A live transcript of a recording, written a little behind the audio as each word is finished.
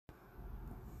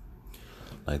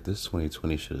Like, this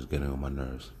 2020 shit is getting on my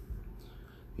nerves.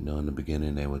 In the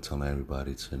beginning, they were telling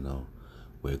everybody to,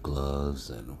 wear gloves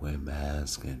and wear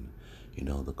masks, and, the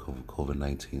COVID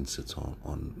 19 sits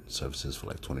on services for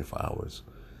like 24 hours.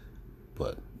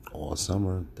 But all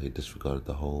summer, they disregarded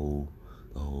the whole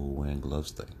wearing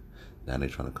gloves thing. Now they're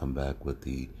trying to come back with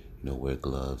the, wear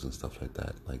gloves and stuff like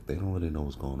that. Like, they don't really know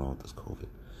what's going on with this COVID.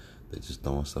 They're just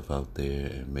throwing stuff out there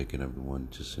and making everyone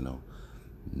just,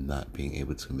 not being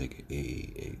able to make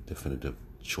a definitive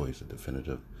choice, a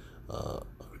definitive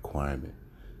requirement.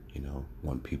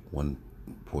 One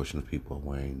portion of people are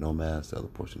wearing no mask, the other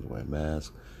portion is wearing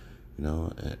masks.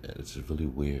 And it's just really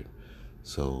weird.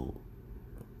 So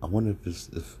I wonder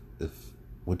if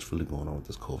what's really going on with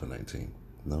this COVID-19.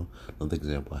 Another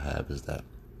example I have is that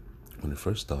when it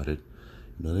first started,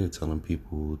 they were telling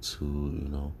people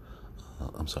to,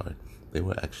 I'm sorry, they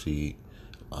were actually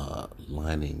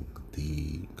lining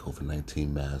the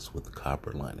COVID-19 mask with the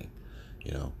copper lining.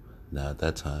 Now at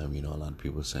that time, a lot of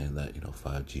people were saying that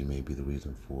 5G may be the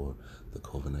reason for the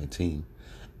COVID-19,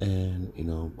 and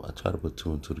I try to put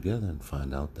two and two together and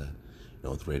find out that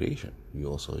with radiation, you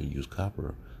also use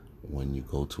copper. When you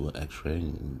go to an X-ray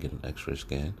and get an X-ray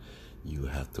scan, you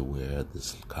have to wear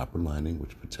this copper lining,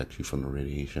 which protects you from the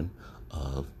radiation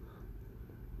of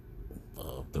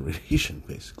the radiation,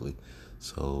 basically.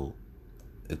 So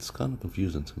it's kind of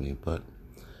confusing to me, but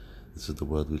this is the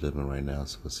world we live in right now.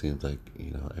 So it seems like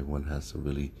everyone has to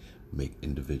really make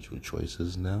individual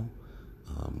choices now,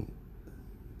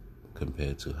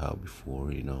 compared to how before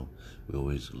we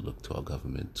always look to our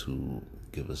government to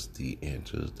give us the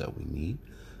answers that we need.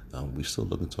 We still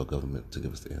looking to our government to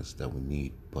give us the answers that we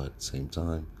need, but at the same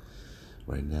time,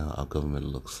 right now our government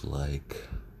looks like,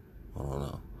 I don't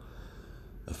know,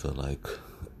 I feel like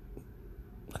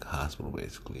a hospital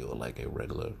basically, or like a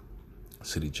regular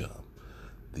city job.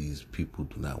 These people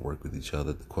do not work with each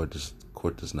other. The court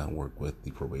does not work with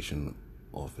the probation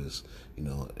office.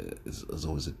 There's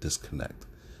always a disconnect.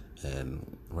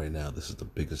 And right now, this is the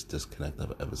biggest disconnect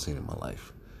I've ever seen in my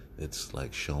life. It's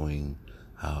like showing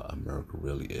how America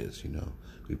really is.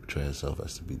 We portray ourselves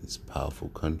as to be this powerful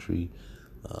country,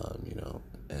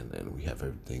 and we have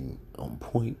everything on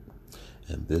point.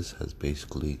 And this has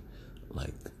basically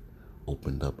like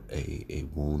opened up a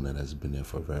wound that has been there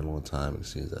for a very long time. It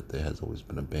seems that there has always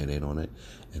been a Band-Aid on it,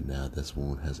 and now this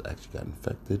wound has actually got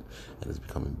infected and it's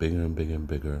becoming bigger and bigger and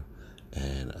bigger,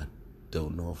 and I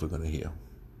don't know if we're going to heal.